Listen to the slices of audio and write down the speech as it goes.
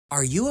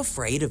Are you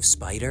afraid of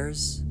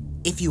spiders?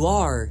 If you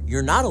are,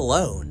 you're not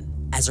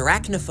alone, as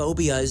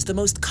arachnophobia is the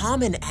most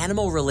common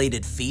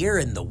animal-related fear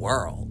in the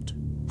world.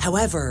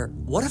 However,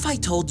 what if I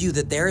told you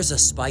that there is a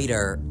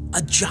spider,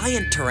 a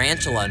giant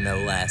tarantula no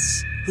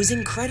less, whose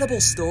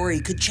incredible story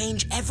could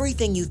change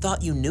everything you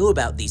thought you knew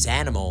about these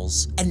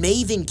animals, and may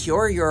even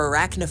cure your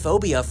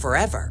arachnophobia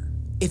forever?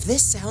 If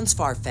this sounds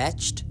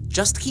far-fetched,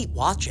 just keep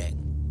watching,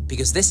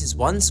 because this is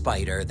one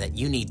spider that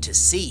you need to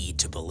see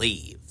to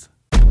believe.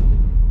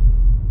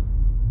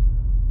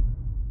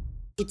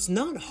 It's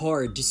not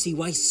hard to see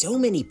why so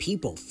many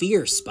people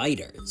fear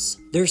spiders.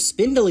 Their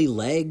spindly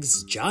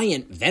legs,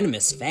 giant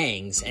venomous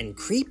fangs, and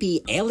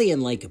creepy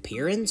alien-like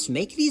appearance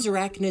make these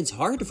arachnids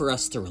hard for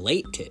us to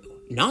relate to.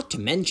 Not to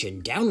mention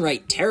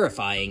downright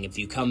terrifying if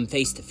you come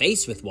face to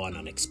face with one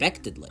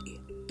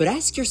unexpectedly. But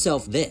ask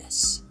yourself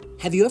this,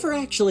 have you ever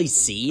actually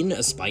seen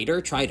a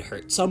spider try to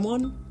hurt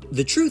someone?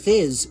 The truth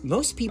is,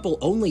 most people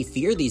only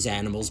fear these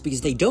animals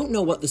because they don't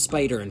know what the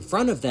spider in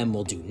front of them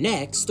will do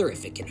next or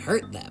if it can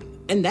hurt them.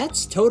 And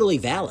that's totally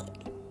valid.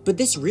 But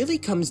this really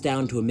comes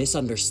down to a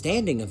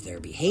misunderstanding of their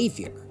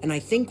behavior, and I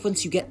think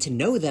once you get to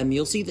know them,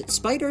 you'll see that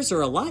spiders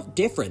are a lot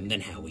different than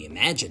how we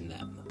imagine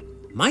them.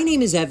 My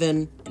name is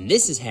Evan, and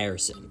this is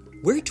Harrison.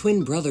 We're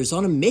twin brothers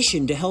on a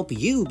mission to help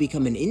you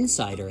become an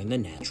insider in the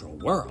natural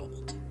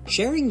world.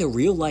 Sharing the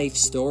real-life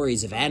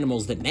stories of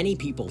animals that many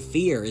people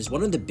fear is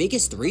one of the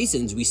biggest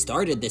reasons we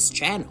started this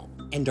channel.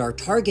 And our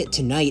target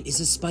tonight is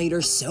a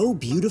spider so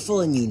beautiful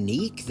and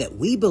unique that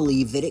we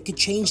believe that it could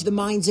change the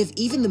minds of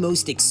even the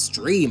most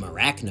extreme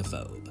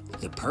arachnophobe,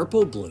 the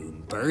purple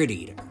bloom bird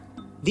eater.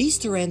 These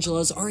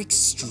tarantulas are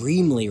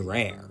extremely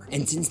rare,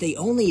 and since they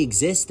only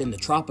exist in the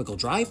tropical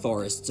dry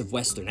forests of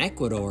western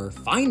Ecuador,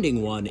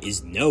 finding one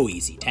is no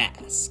easy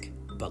task.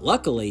 But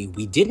luckily,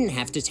 we didn't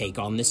have to take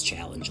on this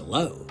challenge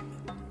alone.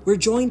 We're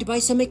joined by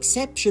some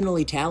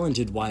exceptionally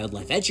talented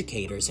wildlife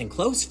educators and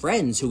close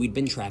friends who we'd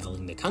been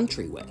traveling the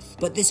country with.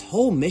 But this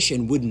whole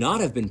mission would not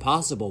have been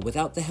possible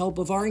without the help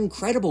of our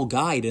incredible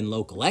guide and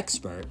local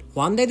expert,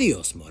 Juan de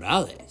Dios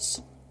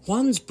Morales.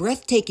 Juan's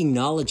breathtaking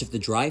knowledge of the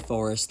dry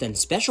forest and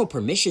special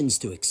permissions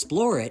to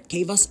explore it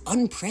gave us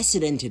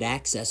unprecedented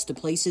access to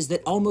places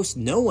that almost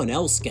no one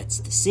else gets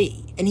to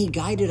see, and he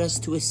guided us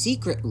to a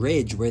secret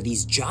ridge where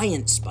these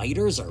giant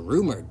spiders are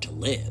rumored to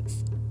live.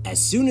 As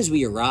soon as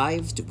we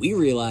arrived, we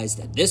realized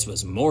that this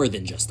was more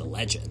than just a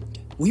legend.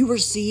 We were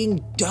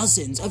seeing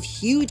dozens of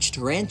huge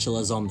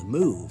tarantulas on the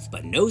move,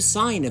 but no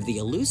sign of the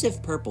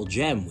elusive purple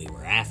gem we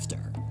were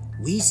after.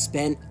 We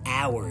spent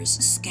hours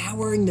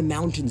scouring the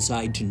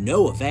mountainside to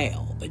no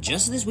avail, but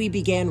just as we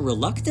began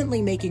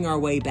reluctantly making our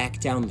way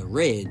back down the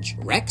ridge,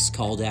 Rex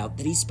called out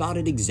that he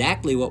spotted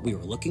exactly what we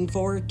were looking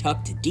for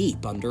tucked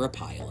deep under a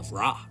pile of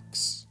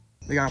rocks.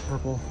 They got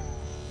purple.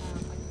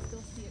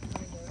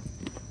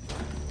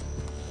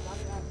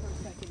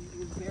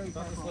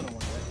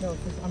 No,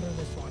 it's just under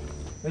this one.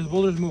 This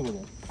boulder's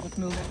movable. Let's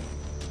move it.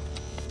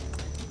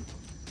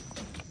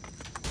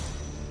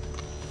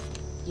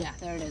 Yeah,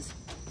 there it is.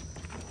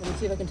 Let me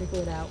see if I can tickle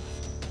it out.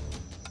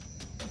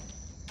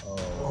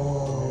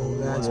 Oh,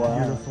 that's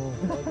beautiful.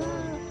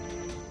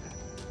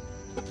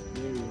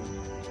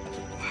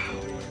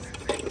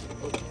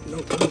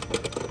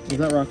 Is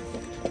that rock?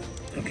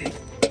 Okay.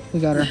 We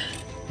got her.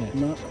 Yeah.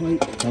 Not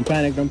quite. Don't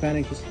panic, don't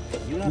panic. Just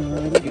You got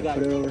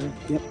put it over here.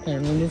 Yep. Here,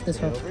 let me move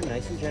this over.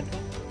 Nice and gentle.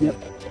 Yep.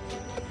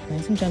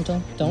 Nice and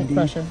gentle. Don't Indeed.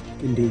 crush her.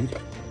 Indeed.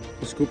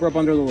 Just scoop her up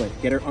under the lid.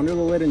 Get her under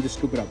the lid and just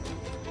scoop it up.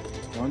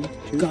 1,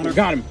 2, Got her.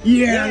 Got him.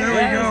 Yeah, there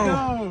we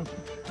go.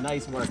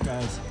 Nice work,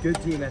 guys.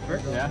 Good team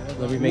effort. Yeah.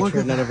 Let me make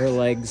sure none of her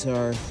legs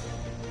are...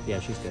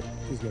 Yeah, she's good.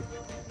 He's good.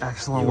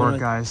 Excellent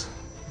work, guys.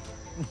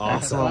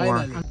 Awesome.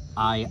 Excellent work.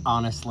 I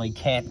honestly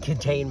can't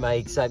contain my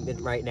excitement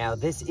right now.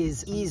 This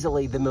is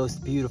easily the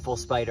most beautiful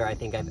spider I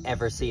think I've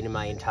ever seen in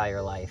my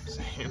entire life.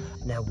 Same.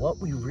 Now, what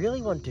we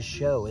really want to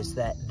show is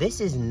that this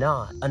is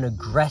not an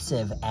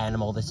aggressive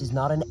animal. This is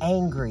not an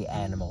angry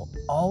animal.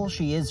 All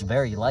she is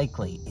very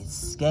likely is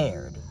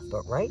scared.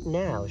 But right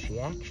now, she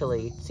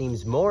actually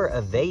seems more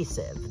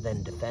evasive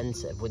than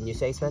defensive. Wouldn't you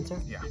say, Spencer?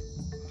 Yeah.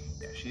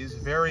 Yeah, she is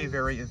very,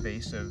 very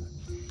evasive.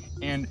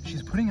 And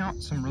she's putting out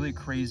some really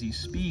crazy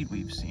speed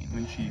we've seen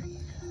when she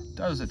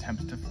does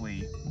attempt to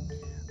flee.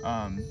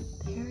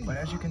 But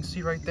as you can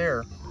see right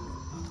there,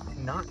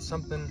 not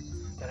something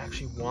that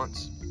actually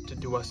wants to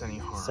do us any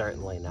harm.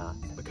 Certainly not.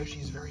 Because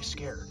she's very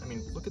scared. I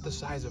mean, look at the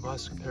size of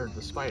us compared to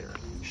the spider.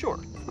 Sure,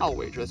 I'll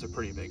wager that's a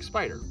pretty big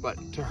spider, but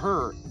to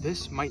her,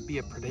 this might be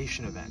a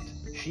predation event.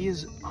 She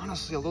is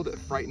honestly a little bit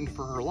frightened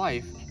for her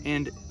life,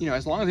 and you know,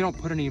 as long as they don't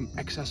put any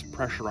excess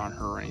pressure on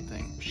her or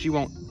anything, she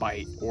won't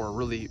bite or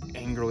really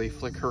angrily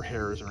flick her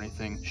hairs or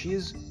anything. She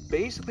is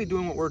basically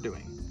doing what we're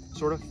doing,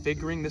 sort of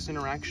figuring this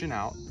interaction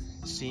out,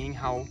 seeing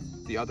how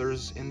the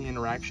others in the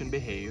interaction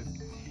behave,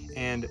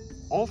 and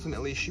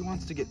ultimately she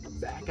wants to get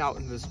back out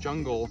into this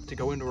jungle to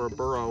go into her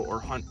burrow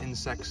or hunt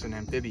insects and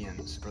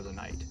amphibians for the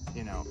night.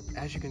 You know,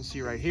 as you can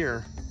see right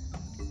here,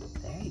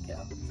 There you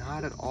go.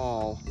 not at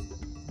all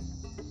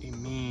a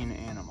mean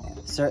animal.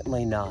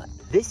 Certainly not.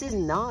 This is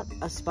not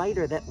a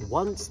spider that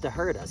wants to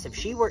hurt us. If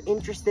she were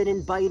interested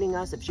in biting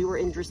us, if she were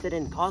interested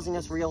in causing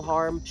us real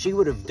harm, she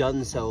would have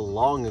done so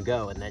long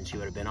ago, and then she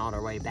would have been on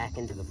her way back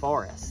into the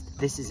forest.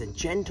 This is a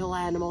gentle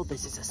animal.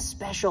 This is a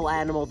special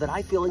animal that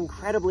I feel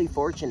incredibly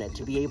fortunate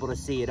to be able to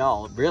see it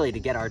all. Really, to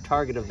get our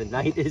target of the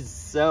night is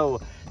so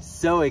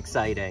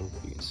exciting.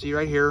 You can see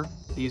right here,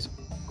 these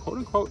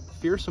quote-unquote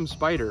fearsome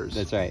spiders.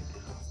 That's right.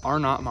 Are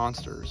not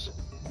monsters.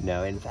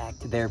 No, in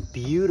fact, they're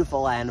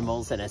beautiful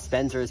animals, and as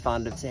Spencer is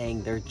fond of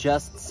saying, they're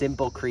just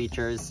simple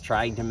creatures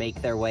trying to make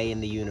their way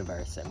in the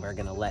universe, and we're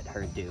gonna let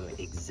her do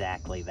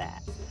exactly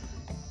that.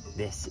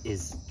 This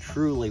is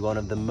truly one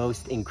of the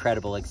most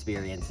incredible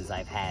experiences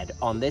I've had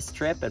on this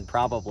trip and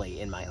probably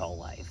in my whole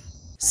life.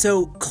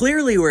 So,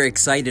 clearly we're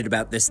excited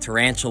about this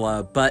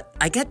tarantula, but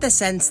I get the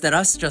sense that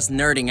us just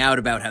nerding out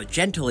about how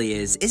gentle he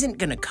is isn't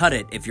gonna cut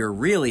it if you're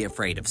really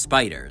afraid of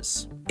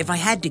spiders. If I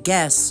had to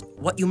guess,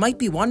 what you might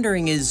be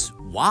wondering is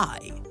why?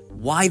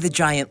 Why the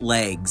giant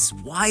legs?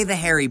 Why the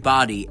hairy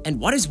body? And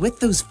what is with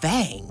those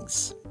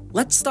fangs?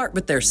 Let's start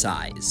with their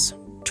size.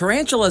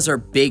 Tarantulas are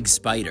big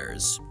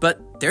spiders,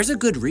 but there's a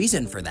good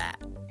reason for that.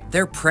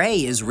 Their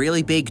prey is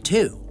really big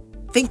too.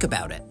 Think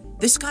about it.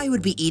 This guy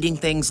would be eating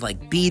things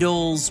like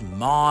beetles,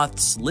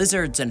 moths,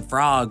 lizards, and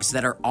frogs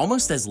that are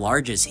almost as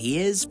large as he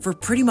is for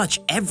pretty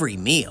much every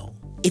meal.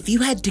 If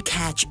you had to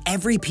catch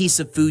every piece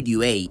of food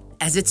you ate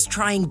as it's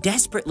trying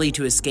desperately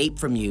to escape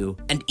from you,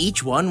 and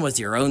each one was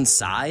your own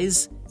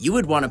size, you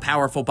would want a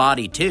powerful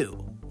body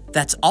too.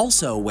 That's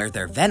also where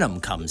their venom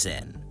comes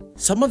in.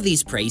 Some of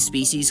these prey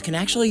species can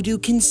actually do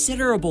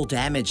considerable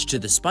damage to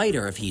the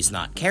spider if he's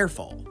not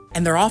careful,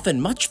 and they're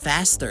often much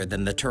faster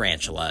than the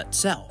tarantula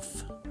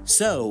itself.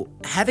 So,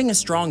 having a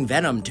strong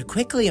venom to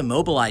quickly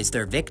immobilize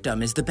their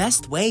victim is the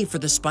best way for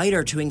the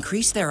spider to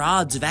increase their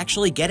odds of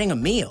actually getting a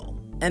meal.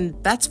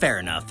 And that's fair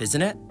enough,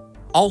 isn't it?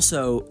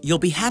 Also, you'll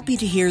be happy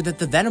to hear that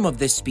the venom of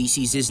this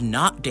species is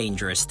not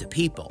dangerous to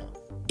people.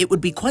 It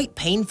would be quite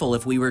painful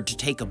if we were to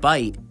take a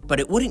bite, but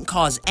it wouldn't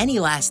cause any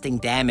lasting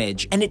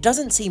damage, and it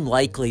doesn't seem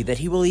likely that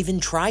he will even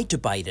try to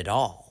bite at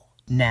all.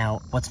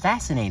 Now, what's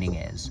fascinating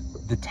is,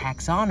 the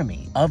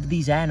taxonomy of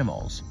these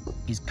animals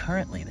is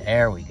currently,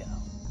 there we go,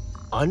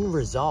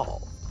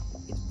 unresolved.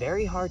 It's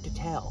very hard to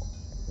tell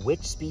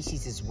which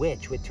species is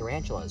which with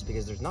tarantulas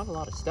because there's not a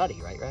lot of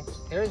study, right, Rex?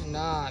 There's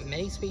not.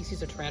 Many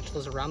species of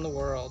tarantulas around the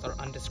world are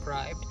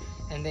undescribed,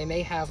 and they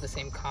may have the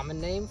same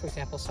common name. For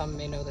example, some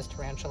may know this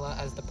tarantula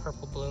as the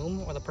purple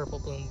bloom, or the purple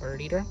bloom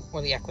bird eater,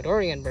 or the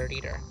Ecuadorian bird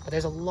eater. But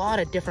there's a lot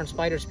of different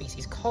spider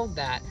species called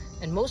that,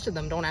 and most of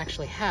them don't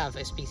actually have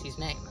a species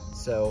name.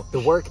 So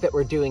the work that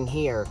we're doing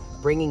here,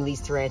 bringing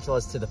these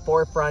tarantulas to the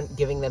forefront,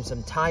 giving them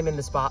some time in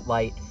the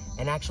spotlight,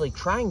 and actually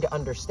trying to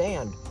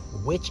understand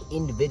which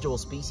individual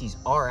species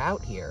are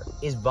out here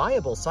is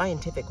viable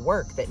scientific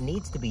work that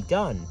needs to be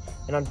done.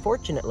 And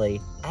unfortunately,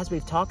 as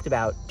we've talked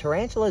about,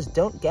 tarantulas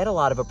don't get a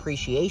lot of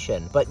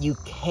appreciation, but you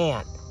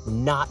can't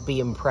not be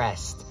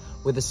impressed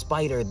with a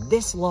spider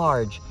this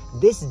large,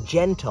 this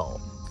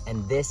gentle,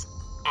 and this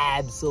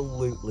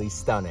absolutely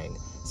stunning.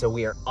 So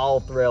we are all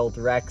thrilled.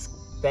 Rex,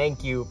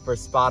 thank you for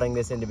spotting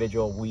this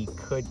individual. We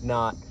could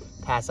not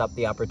pass up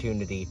the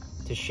opportunity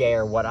to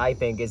share what I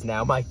think is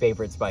now my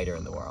favorite spider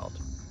in the world.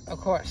 Of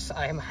course,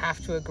 I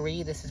have to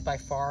agree, this is by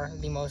far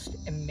the most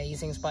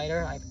amazing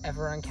spider I've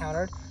ever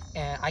encountered,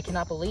 and I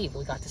cannot believe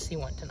we got to see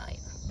one tonight.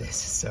 This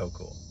is so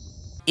cool.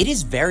 It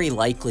is very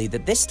likely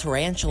that this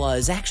tarantula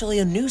is actually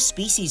a new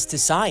species to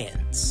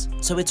science,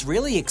 so it's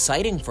really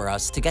exciting for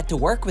us to get to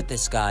work with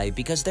this guy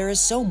because there is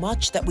so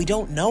much that we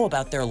don't know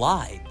about their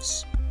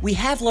lives. We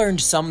have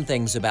learned some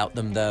things about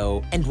them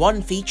though, and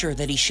one feature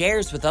that he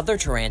shares with other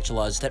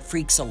tarantulas that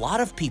freaks a lot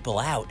of people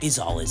out is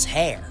all his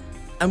hair.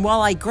 And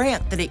while I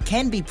grant that it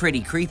can be pretty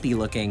creepy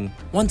looking,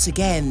 once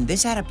again,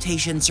 this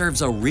adaptation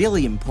serves a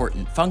really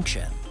important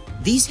function.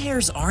 These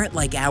hairs aren't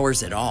like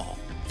ours at all.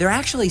 They're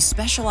actually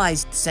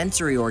specialized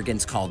sensory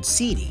organs called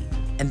setae,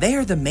 and they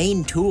are the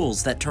main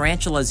tools that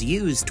tarantulas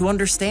use to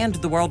understand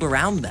the world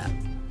around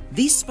them.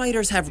 These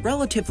spiders have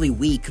relatively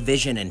weak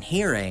vision and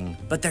hearing,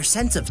 but their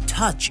sense of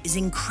touch is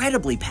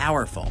incredibly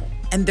powerful,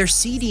 and their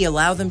setae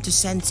allow them to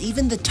sense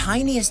even the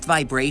tiniest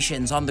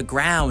vibrations on the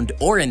ground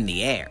or in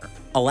the air,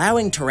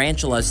 allowing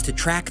tarantulas to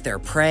track their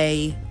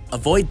prey,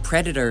 avoid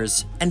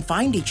predators, and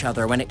find each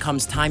other when it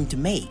comes time to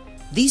mate.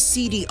 These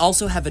setae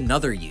also have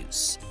another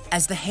use,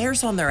 as the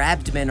hairs on their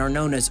abdomen are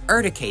known as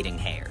urticating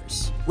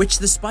hairs, which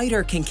the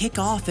spider can kick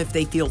off if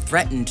they feel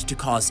threatened to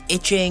cause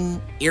itching,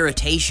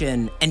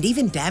 irritation, and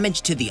even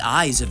damage to the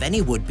eyes of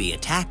any would-be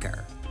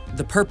attacker.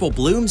 The purple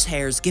bloom's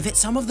hairs give it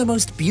some of the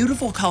most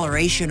beautiful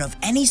coloration of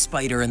any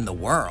spider in the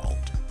world,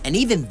 and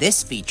even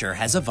this feature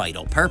has a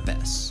vital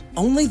purpose.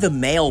 Only the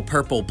male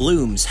purple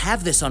blooms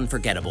have this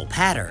unforgettable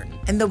pattern,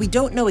 and though we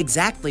don't know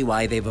exactly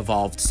why they've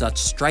evolved such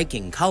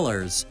striking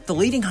colors, the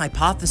leading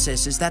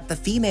hypothesis is that the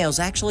females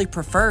actually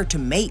prefer to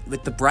mate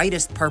with the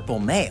brightest purple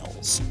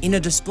males, in a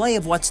display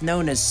of what's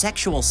known as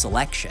sexual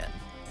selection.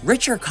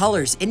 Richer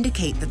colors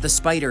indicate that the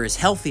spider is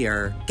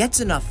healthier, gets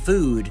enough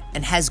food,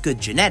 and has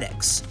good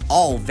genetics.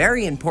 All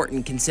very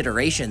important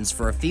considerations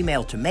for a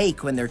female to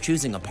make when they're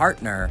choosing a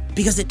partner,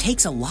 because it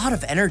takes a lot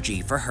of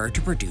energy for her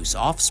to produce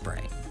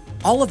offspring.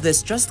 All of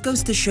this just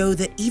goes to show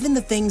that even the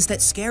things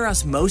that scare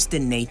us most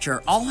in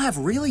nature all have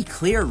really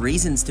clear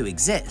reasons to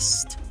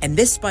exist. And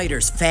this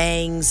spider's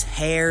fangs,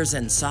 hairs,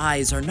 and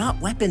size are not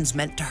weapons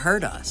meant to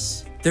hurt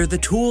us. They're the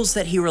tools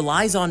that he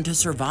relies on to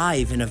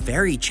survive in a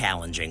very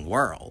challenging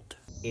world.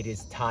 It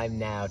is time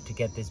now to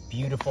get this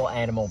beautiful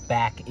animal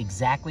back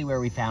exactly where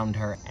we found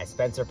her. As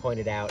Spencer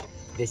pointed out,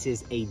 this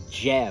is a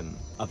gem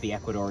of the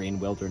Ecuadorian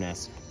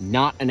wilderness.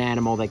 Not an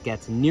animal that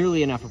gets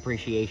nearly enough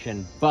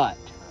appreciation, but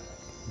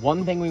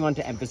one thing we want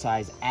to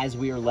emphasize as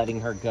we are letting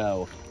her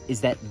go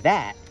is that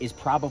that is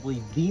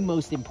probably the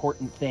most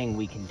important thing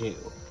we can do.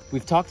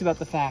 We've talked about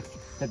the fact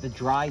that the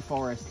dry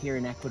forest here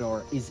in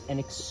Ecuador is an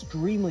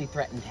extremely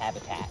threatened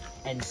habitat,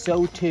 and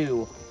so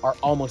too are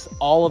almost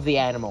all of the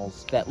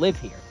animals that live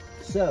here.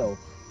 So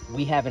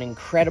we have an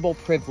incredible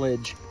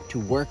privilege to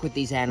work with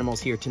these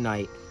animals here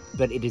tonight,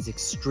 but it is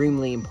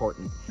extremely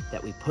important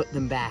that we put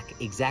them back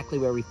exactly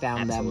where we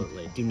found them.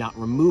 Do not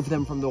remove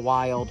them from the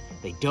wild.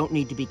 They don't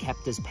need to be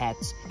kept as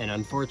pets. And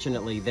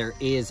unfortunately, there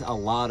is a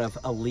lot of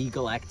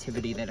illegal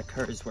activity that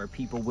occurs where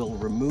people will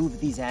remove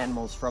these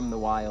animals from the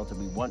wild, and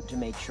we want to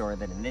make sure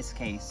that in this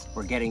case,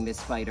 we're getting this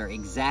spider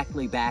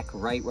exactly back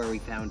right where we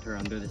found her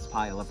under this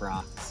pile of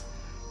rocks.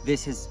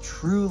 This has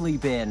truly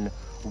been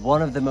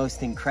one of the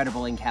most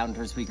incredible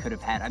encounters we could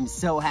have had. I'm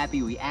so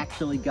happy we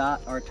actually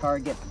got our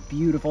target,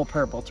 beautiful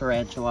purple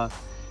tarantula.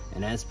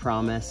 And as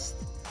promised,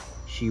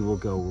 she will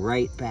go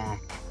right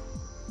back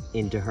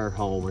into her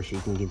hole where she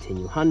can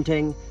continue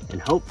hunting and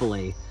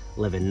hopefully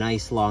live a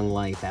nice long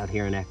life out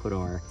here in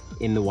Ecuador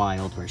in the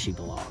wild where she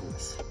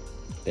belongs.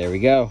 There we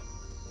go.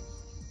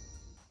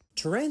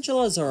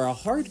 Tarantulas are a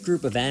hard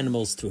group of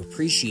animals to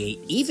appreciate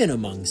even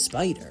among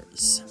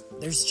spiders.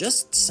 There's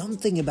just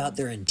something about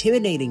their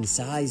intimidating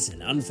size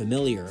and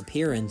unfamiliar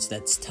appearance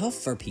that's tough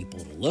for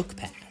people to look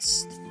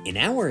past. In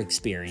our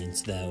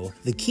experience, though,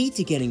 the key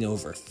to getting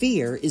over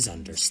fear is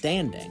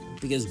understanding,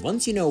 because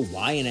once you know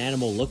why an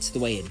animal looks the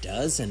way it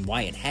does and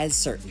why it has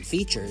certain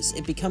features,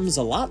 it becomes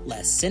a lot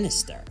less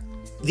sinister.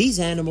 These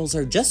animals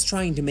are just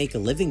trying to make a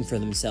living for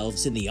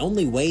themselves in the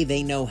only way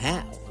they know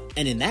how,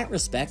 and in that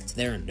respect,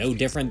 they're no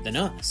different than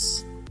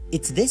us.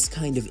 It's this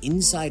kind of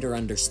insider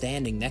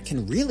understanding that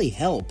can really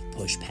help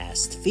push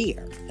past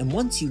fear. And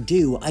once you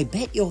do, I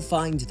bet you'll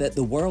find that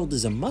the world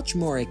is a much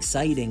more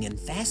exciting and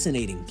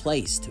fascinating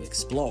place to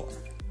explore.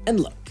 And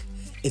look,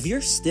 if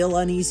you're still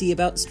uneasy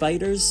about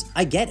spiders,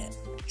 I get it.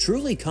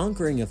 Truly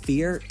conquering a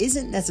fear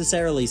isn't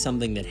necessarily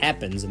something that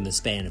happens in the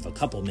span of a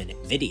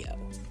couple-minute video.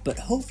 But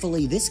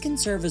hopefully this can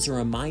serve as a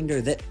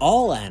reminder that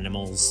all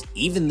animals,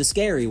 even the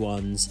scary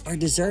ones, are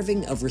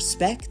deserving of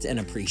respect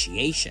and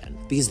appreciation,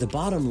 because the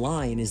bottom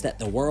line is that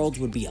the world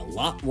would be a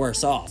lot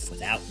worse off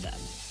without them.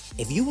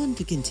 If you want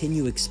to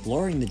continue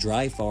exploring the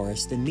dry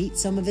forest and meet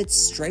some of its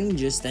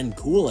strangest and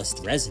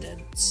coolest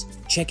residents,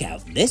 check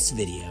out this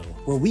video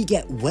where we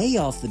get way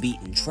off the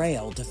beaten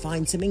trail to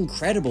find some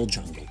incredible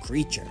jungle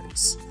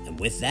creatures. And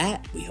with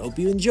that, we hope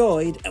you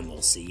enjoyed, and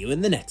we'll see you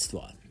in the next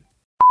one.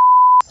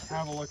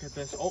 Have a look at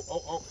this.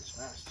 Oh, it's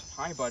fast.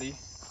 Hi, buddy.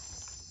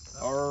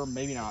 Or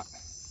maybe not.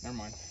 Never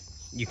mind.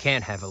 You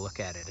can't have a look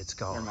at it. It's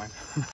gone. Never mind.